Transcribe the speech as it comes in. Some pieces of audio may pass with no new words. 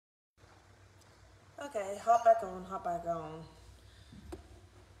Okay, hop back on, hop back on.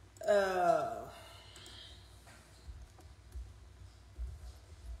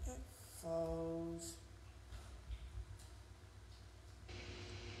 Headphones.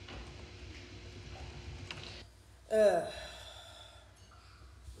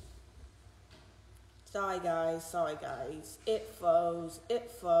 Sorry guys. It froze.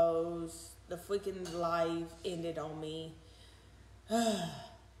 The freaking live ended on me.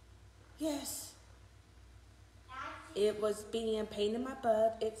 Yes. It was being a pain in my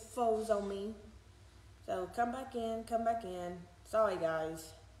butt. It froze on me. So come back in. Sorry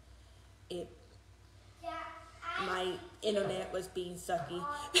guys. My internet was being sucky.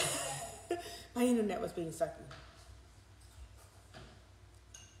 My internet was being sucky.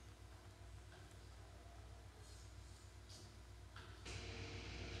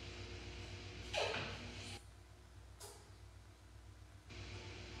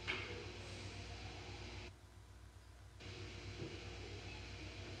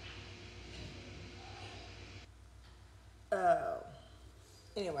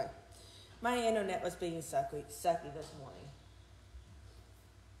 Anyway, my internet was being sucky this morning.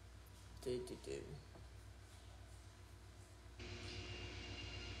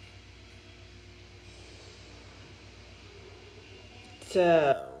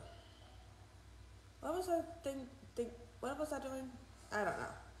 So, what was I what was I doing? I don't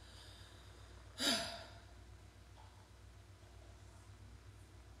know.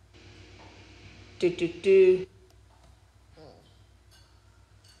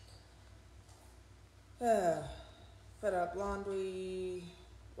 Put up laundry.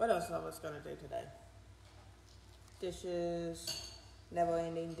 What else I was gonna do today? Dishes,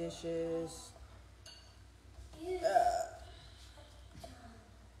 never-ending dishes.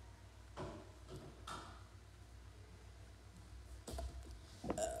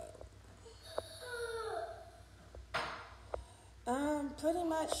 Pretty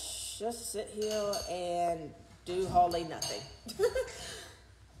much just sit here and do hardly nothing.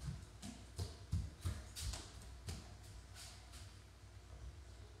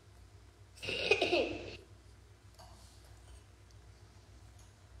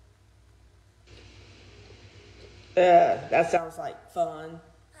 That sounds like fun.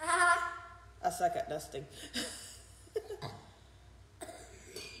 I suck at dusting.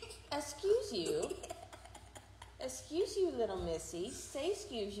 Excuse you. Excuse you, little missy. Say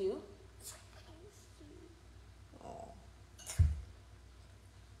excuse you.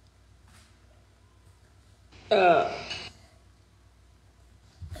 Oh.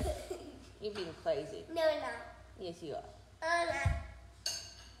 You're being crazy. No, I'm not. Yes, you are.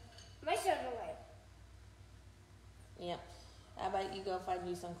 My shirt away. Yeah. How about you go find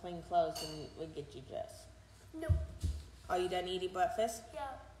you some clean clothes and we'll get you dressed? No. Are you done eating breakfast? Yeah.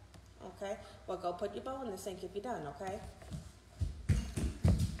 Okay. Well, go put your bowl in the sink if you're done, okay?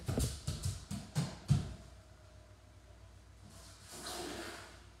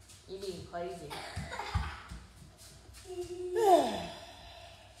 You're being crazy.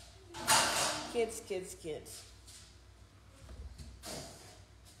 Kids.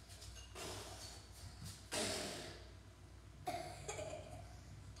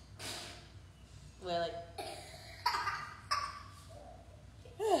 Really?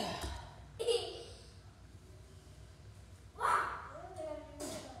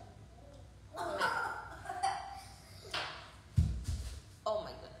 Oh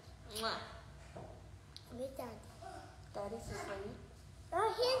my goodness. Mwah. Where's Dad? Daddy's asleep.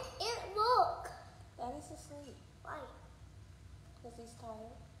 He didn't look. Daddy's asleep. Why? Because he's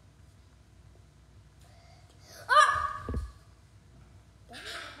tired.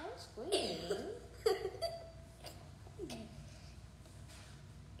 Don't scream.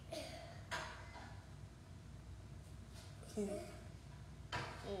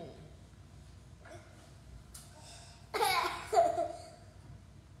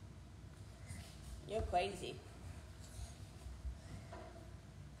 You're crazy.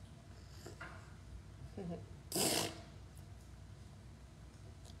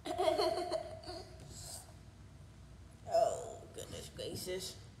 Oh, goodness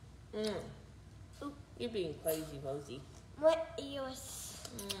gracious. You're being crazy, Rosie. My ears.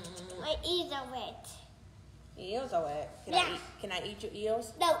 My ears are wet. Your ears are wet. Can I eat your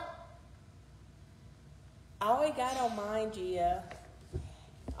ears? No. I already got on mine, Gia.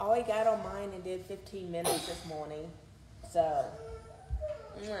 I already got on mine and did 15 minutes this morning. So,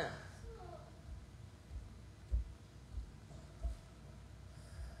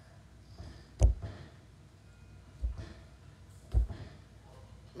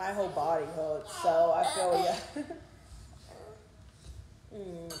 my whole body hurts, so I feel ya.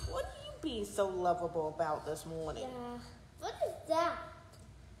 What are you being so lovable about this morning? Yeah. What is that?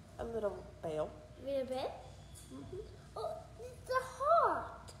 A little bell. Little bit? Mm-hmm. Oh, it's a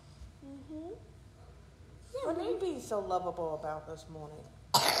heart. Mm-hmm. Yeah, What are you being so lovable about this morning?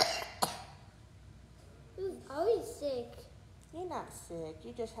 Who's always sick? You're not sick.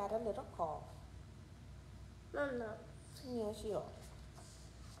 You just had a little cough. No. Yes, you are.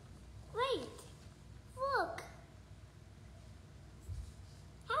 Wait. Look.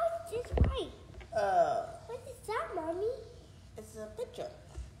 How is this right? What is that, Mommy? It's a picture.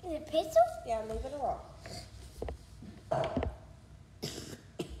 Is it a pistol? Yeah, leave it alone.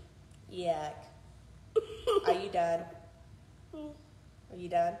 Yuck. Are you done? Are you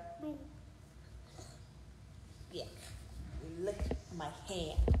done? Yeah. You licked my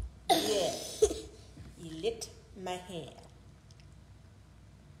hand. Yeah. You licked my hand.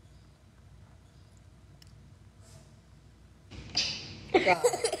 God.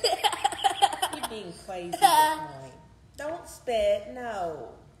 You're being crazy this morning. Don't spit. No.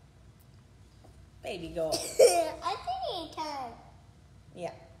 Baby girl. I think it's time.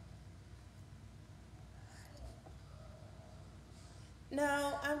 Yeah.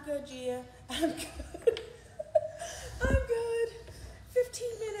 No, I'm good, Gia. I'm good. I'm good. 15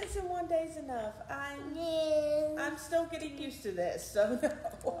 minutes in one day's enough. I'm still getting used to this, so no,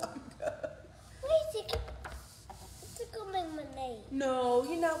 I'm good. Wait a second. It's coming my name. No,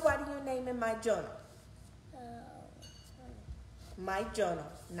 you're not writing your name in my journal. My journal,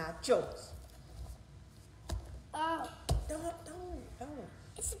 not yours. Oh. Don't.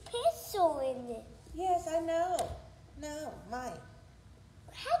 It's a pencil in it. Yes, I know. No, mine.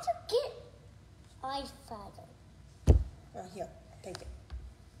 How'd you get iPhone? Right here, take it.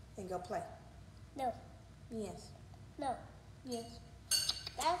 And go play. No. Yes. No. Yes.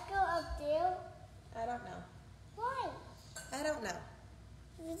 Let's go up there. I don't know. Why? I don't know.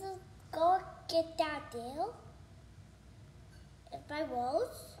 We just go get that there. It's my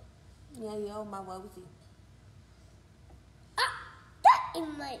rose. Yeah, you're my Rosie. Ah! That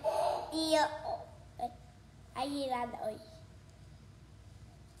in my ear. I hear that noise.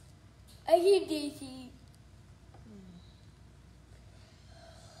 I hear Daisy.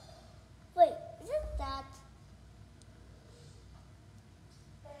 Wait, is it that?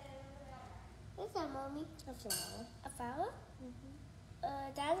 What's that, Mommy? A flower. A flower? Mm-hmm.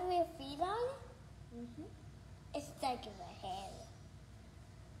 That's with feet on it? Mm-hmm. It's stuck in my hand.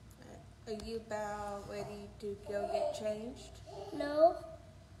 Are you about ready to go get changed? No.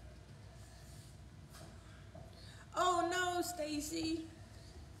 Oh no, Stacy.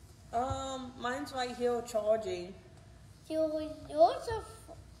 Mine's right here charging. Yours are.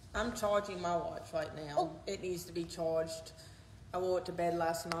 I'm charging my watch right now. Oh. It needs to be charged. I wore it to bed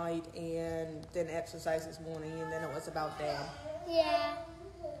last night and then exercised this morning, and then it was about down. Yeah.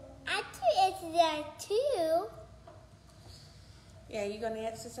 I do exercise too. Yeah, you gonna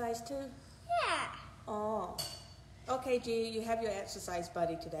exercise too? Yeah. Oh. Okay, G, you have your exercise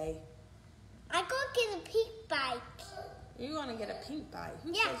buddy today. I go get a pink bike. You're gonna get a pink bike.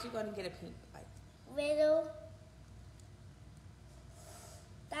 Who Yeah. says you're gonna get a pink bike? Little.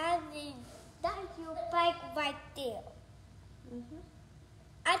 That's your bike right there. Mm-hmm.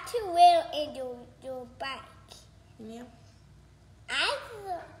 I too will in your bike. Yeah.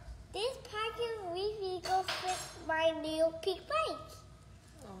 This packet we go fit my new pink bike.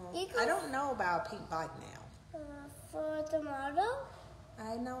 You I don't know about a pink bike now. For tomorrow.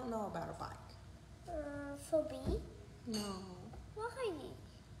 I don't know about a bike. For me. No. Why?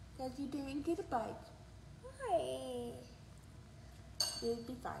 Because you didn't get a bike. Why? It'll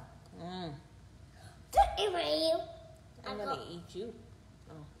be fine. Am I? I'm gonna eat you.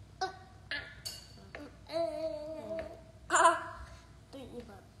 Oh. Oh.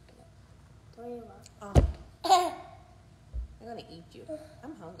 I'm gonna eat you.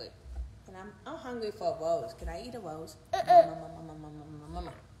 I'm hungry. And I'm hungry for a rose. Can I eat a rose?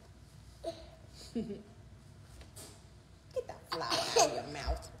 Mama. Get that flower out of your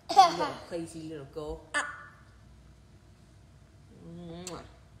mouth. You little crazy little girl. Mwah.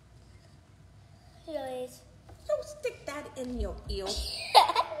 Yours. Don't stick that in your ear.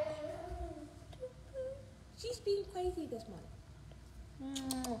 She's being crazy this morning.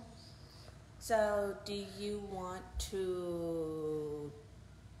 So, do you want to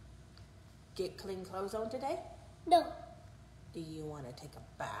get clean clothes on today? No. Do you want to take a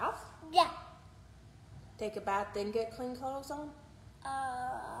bath? Yeah. Take a bath, then get clean clothes on?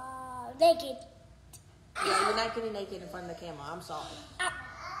 Naked. Yeah, you're not getting naked in front of the camera. I'm sorry.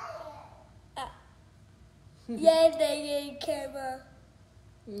 Yeah, naked camera.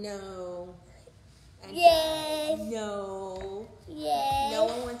 No. Yes. No. Yes. No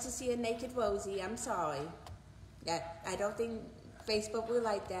one wants to see see a naked Rosie. I'm sorry. I don't think Facebook would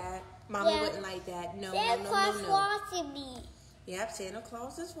like that. Mommy wouldn't like that. No, Santa no, no, Claus no, no. watching me. Yep, Santa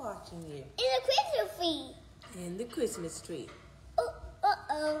Claus is watching you. In the Christmas tree. In the Christmas tree.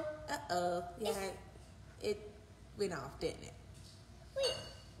 Uh-oh. Uh-oh. Yeah, it went off, didn't it? Wait,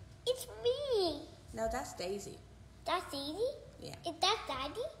 it's me. No, that's Daisy. That's Daisy? Yeah. Is that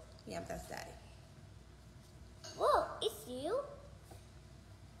Daddy? Yep, that's Daddy. Whoa, it's you?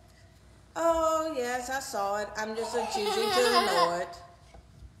 Oh, yes, I saw it. I'm just choosing to ignore it.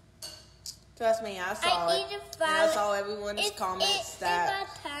 Trust me, I saw it. And I saw everyone's comments that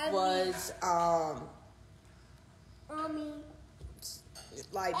was, Mommy.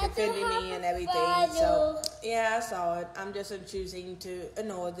 like defending me and everything. So, yeah, I saw it. I'm just choosing to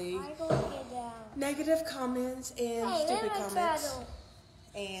ignore the negative comments and stupid comments.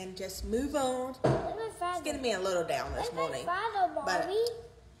 And just move on. It's getting me a little down this morning. But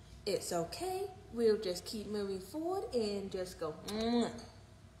it's okay. We'll just keep moving forward and just go.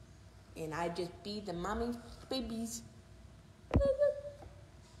 And I just be the mommy babies.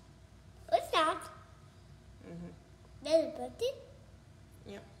 What's that? There's a button?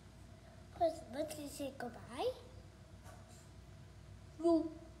 Yep. What's the button to say goodbye? No.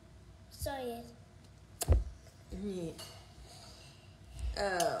 Sorry. Yeah.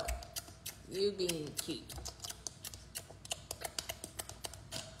 Oh, you being cute.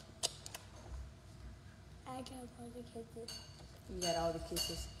 I got all the kisses. You got all the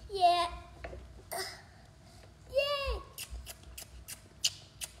kisses. Yeah. Yay!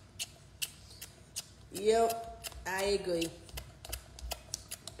 Yep, I agree.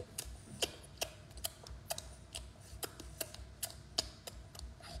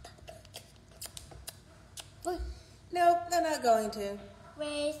 Nope, they're not going to.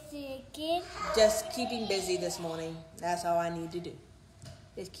 Wait a second. Just keeping busy this morning. That's all I need to do.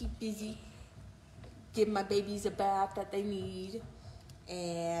 Just keep busy. Give my babies a bath that they need.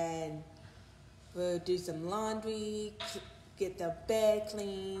 And we'll do some laundry. Get the bed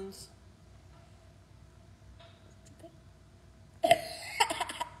cleaned.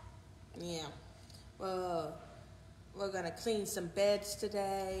 Yeah. Well, we're going to clean some beds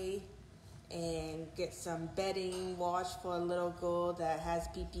today. And get some bedding washed for a little girl that has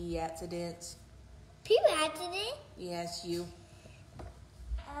pee-pee accidents. Pee-pee accident? Yes, you.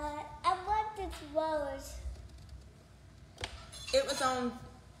 I want this rose. It was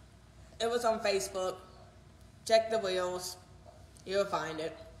on Facebook. Check the wheels. You'll find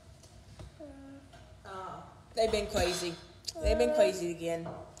it. They've been crazy. They've been crazy again.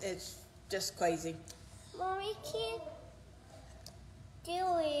 It's just crazy. Mommy can't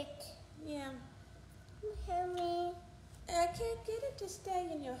do it. Yeah. Help me. I can't get it to stay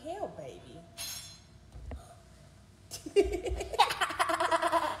in your hair, baby. It's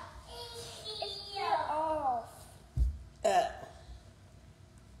off.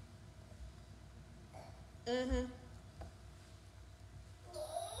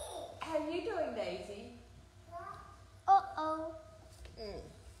 How you doing, Daisy? Uh-oh.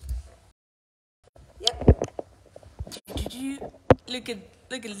 Yep. Did you look at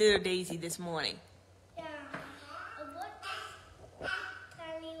little Daisy this morning? Yeah. What is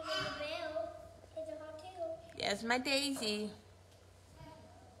tiny little bell? It's a hot tail. Yes, my Daisy.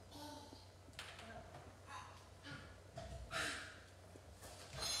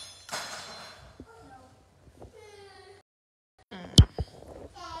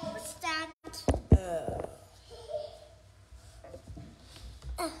 What's that?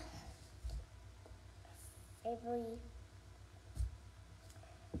 Avery.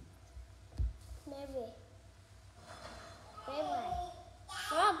 Mary.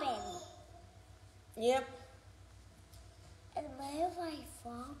 Strawberry. Yep. It smells like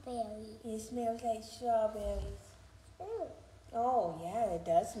strawberry. It smells like strawberries. Mm. Oh, yeah, it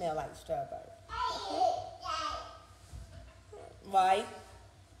does smell like strawberries. Right?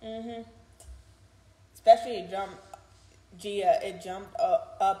 Especially it jumped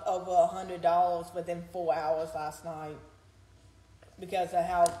up over $100 within 4 hours last night because of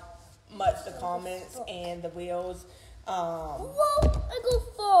how much the comments and the wheels Whoa, I go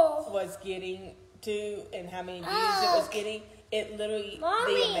fall. was getting to and how many views it was getting. It literally,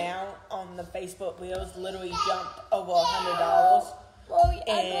 the amount on the Facebook wheels literally jumped over $100 Mommy, I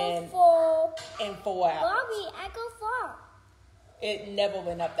go fall. in 4 hours. Mommy, I go fall. It never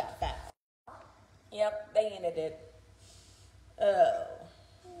went up that fast. Yep, they ended it. Oh.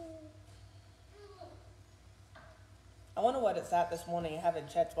 I wonder what it's at this morning. I haven't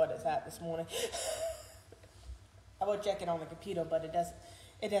checked what it's at this morning. I will check it on the computer, but it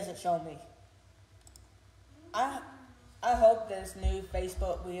doesn't show me. I hope this new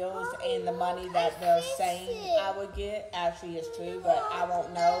Facebook Wheels and the money that they're saying I would get actually is true, but I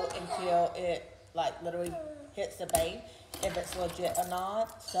won't know until it like literally hits the bank if it's legit or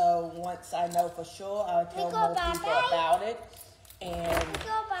not. So once I know for sure, I'll tell more people about it and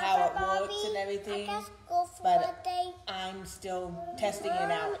how it works and everything. But I'm still testing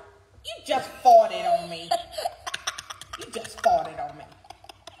it out. You just farted on me. You just farted on me.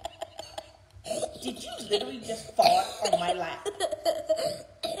 Did you literally just fart on my lap?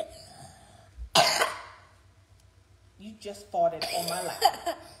 You just farted on my lap.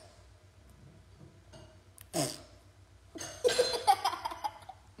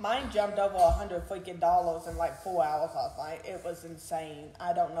 Mine jumped over $100 freaking in like 4 hours last night. It was insane.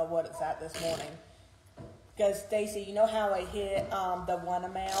 I don't know what it's at this morning. Because Stacy, you know how I hit the one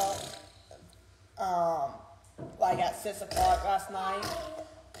amount like at 6 o'clock last night?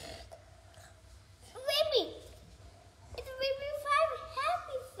 Baby, it's a baby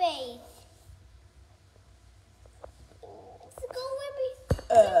happy face. It's a go baby.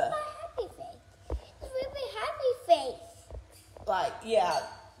 Happy face. It's a baby happy face. Like, yeah.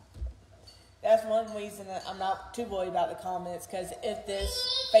 That's one reason that I'm not too worried about the comments, because if this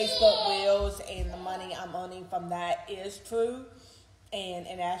Facebook Wheels and the money I'm earning from that is true and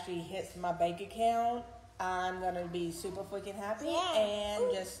it actually hits my bank account, I'm going to be super freaking happy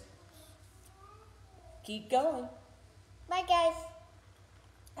and just keep going. Bye, guys.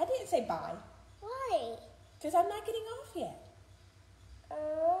 I didn't say bye. Why? Because I'm not getting off yet.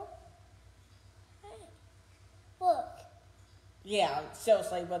 Look. Yeah,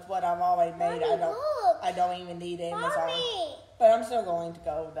 seriously, with what I've already made, Mommy, I don't even need Amazon. Mommy. But I'm still going to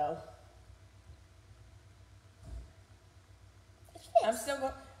go though. I'm still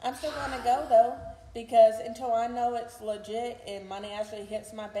going to go though, because until I know it's legit and money actually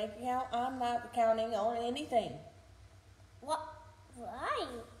hits my bank account, I'm not counting on anything. What? Why?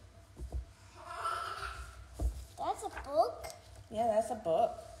 That's a book? Yeah, that's a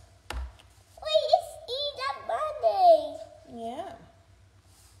book. Wait, it's eat that Monday. Yeah.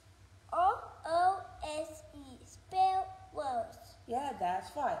 R-O-S-E, spell words. Yeah,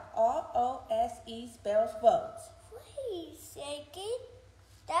 that's right. R-O-S-E spells words. Wait a second.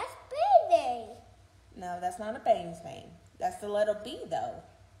 That's birthday. No, that's not a baby's name. That's the letter B, though.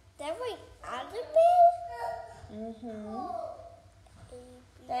 That right other bee?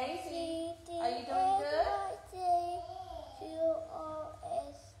 Daisy, are you doing good?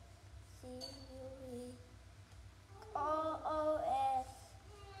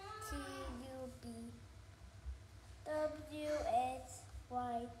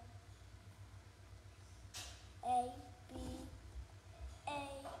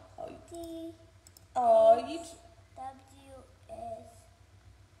 Oh, you.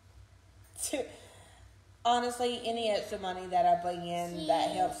 Honestly, any extra money that I bring in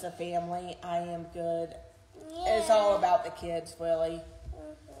that helps the family, I am good. Yeah. It's all about the kids, really.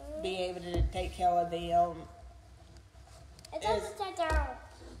 Be able to take care of them. It's upside down.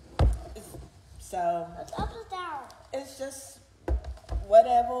 So, It's upside down. it's just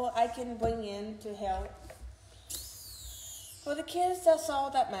whatever I can bring in to help. For the kids, that's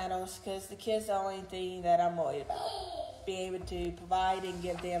all that matters, because the kids are the only thing that I'm worried about. Be able to provide and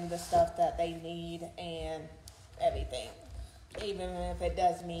give them the stuff that they need and everything. Even if it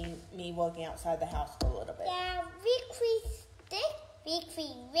does mean me working outside the house for a little bit. Yeah, victory stick, victory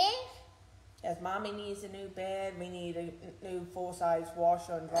red. As Mommy needs a new bed, we need a new full-size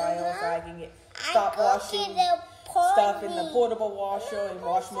washer and dryer so I can stop washing stuff in the portable washer and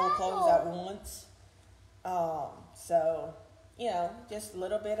wash more clothes at once. So, you know, just a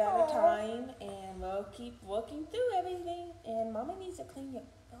little bit at a time, and we'll keep working through everything. And Mommy needs to clean your,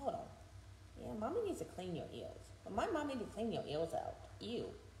 hold on. Yeah, Mommy needs to clean your ears. Well, my Mommy needs to clean your ears out. Ew.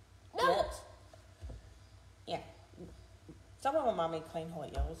 No. Yes. Yeah. Some of my Mommy clean her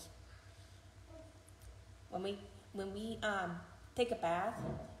ears. When we take a bath,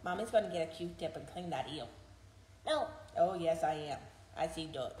 Mommy's gonna get a Q-tip and clean that ear. No. Oh yes, I am. I see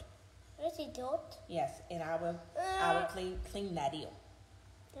dirt. Is it dirt? Yes, and I will clean that ear.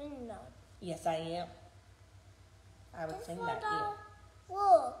 No. Yes, I am. I will clean that ear.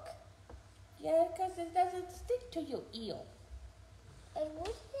 Look. Yeah, because it doesn't stick to your ear. And what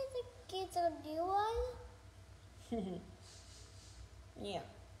is the kids a new one? Yeah.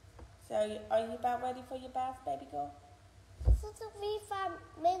 So, are you about ready for your bath, baby girl? This will be 5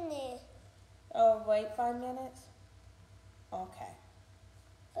 minutes. Oh, wait 5 minutes? Okay.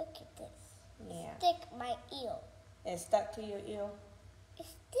 Look at this. Yeah. Stick my ear. It's stuck to your ear? It's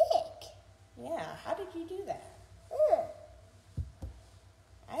stick. Yeah. How did you do that?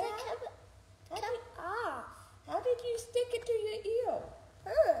 Come off. How did you stick it to your ear.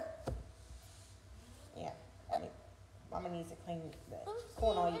 Yeah. Mama needs to clean the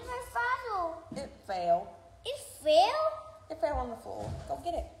corn on you. It fell. It fell? It fell on the floor. Go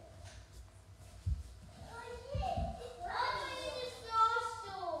get it.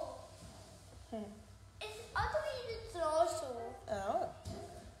 Oh.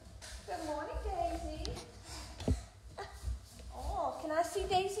 Good morning, Daisy. Oh, can I see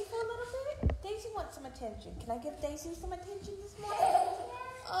Daisy for a little bit? Daisy wants some attention. Can I give Daisy some attention this morning?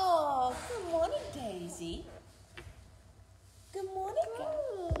 Oh, good morning, Daisy. Good morning,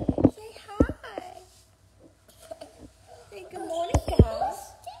 guys. Say hi. Say good morning, guys.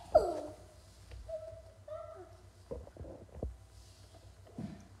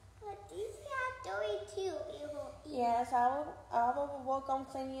 Yes, I will work on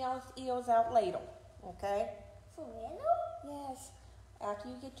cleaning those ears out later. Okay? For real? Yes. After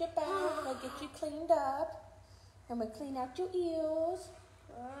you get your bath, we'll get you cleaned up. And we'll clean out your ears.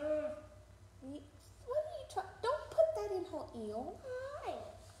 What are you trying? Don't put that in her ear.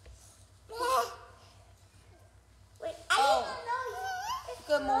 Wait, Oh.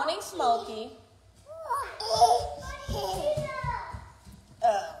 Good morning, Smokey.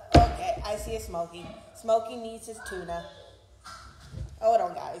 Okay, I see a Smokey. Smokey needs his tuna. Hold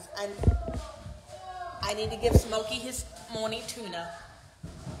on, guys. I need to give Smokey his morning tuna.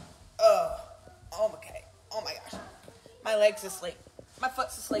 Okay. Oh my gosh. My leg's asleep. My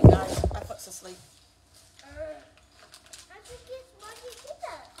foot's asleep, guys. My foot's asleep.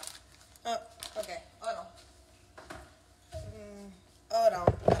 Oh, okay. Hold on. Hold on.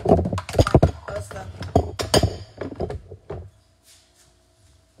 What's the...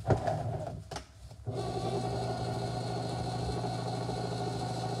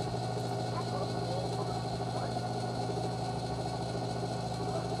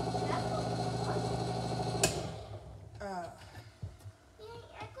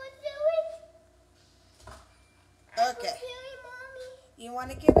 Okay. You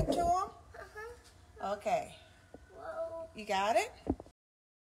want to give it to him? Uh-huh. Okay. Whoa. You got it?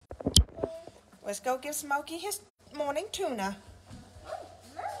 Let's go give Smokey his morning tuna.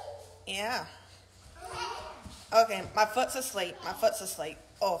 Yeah. Okay, my foot's asleep. My foot's asleep.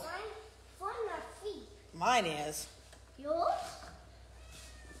 Oh. Mine's on my feet. Mine is. Yours?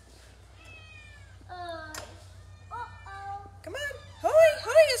 Uh-oh. Come on.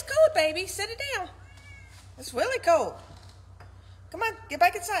 Hurry, it's cold, baby. Sit it down. It's really cold. Come on, get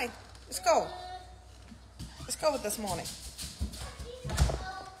back inside. It's cold. It's cold this morning.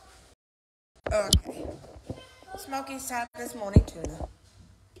 Okay. Smokey's had this morning tuna.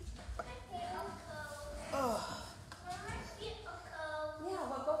 Oh. Yeah,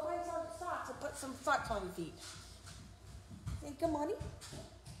 well, go find some socks and put some socks on your feet. Say good morning.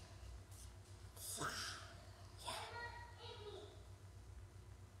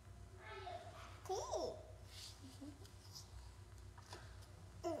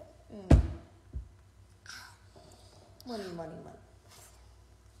 Morning.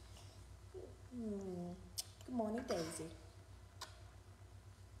 Good morning, Daisy.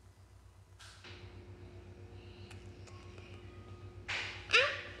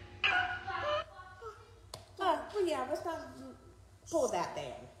 Well, yeah, let's not pull that down.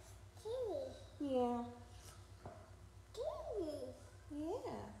 Yeah. Yeah.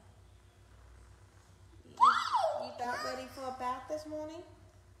 You about ready for a bath this morning?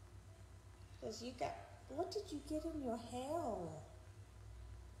 Because what did you get in your hair? What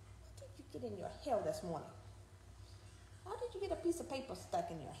did you get in your hair this morning? How did you get a piece of paper stuck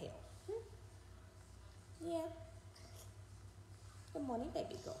in your hair? Yeah. Good morning,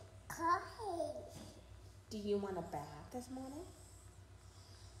 baby girl. Do you want a bath this morning?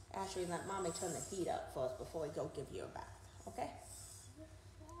 Actually, let Mommy turn the heat up first before we go give you a bath, okay?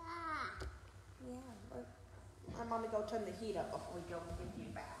 Yeah. Let Mommy go turn the heat up before we go give you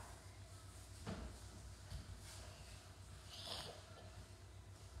a bath.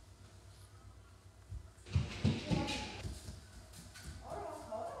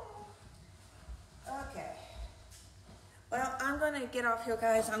 Okay. Well, I'm going to get off here,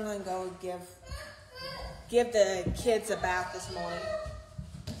 guys. I'm going to go give the kids a bath this morning.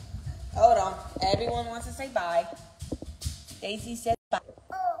 Hold on. Everyone wants to say bye. Daisy said bye.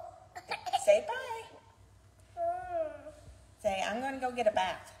 Say bye. Say, I'm going to go get a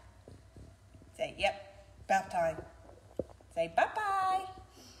bath. Say, yep, bath time. Say bye-bye.